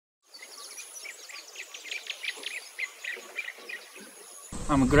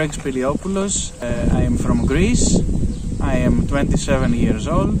I'm Greg Spiliopoulos. I am from Greece. I am 27 years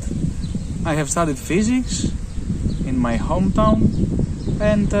old. I have studied physics in my hometown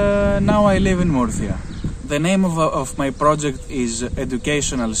and now I live in Murcia. The name of my project is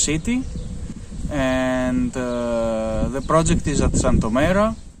Educational City, and the project is at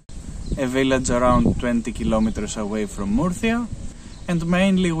Santomera, a village around 20 kilometers away from Murcia. And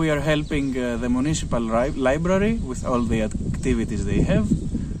mainly we are helping the municipal library with all the activities they have.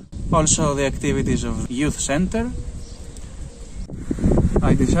 Also the activities of youth center.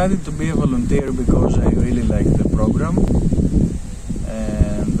 I decided to be a volunteer because I really like the program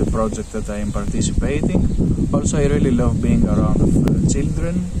and the project that I am participating. Also I really love being around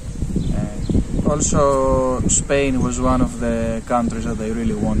children. Also Spain was one of the countries that I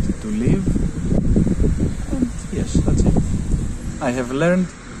really wanted to live. And yes, that's it. I have learned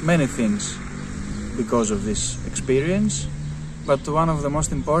many things because of this experience, but one of the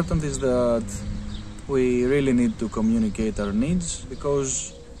most important is that we really need to communicate our needs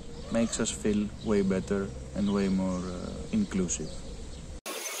because it makes us feel way better and way more inclusive.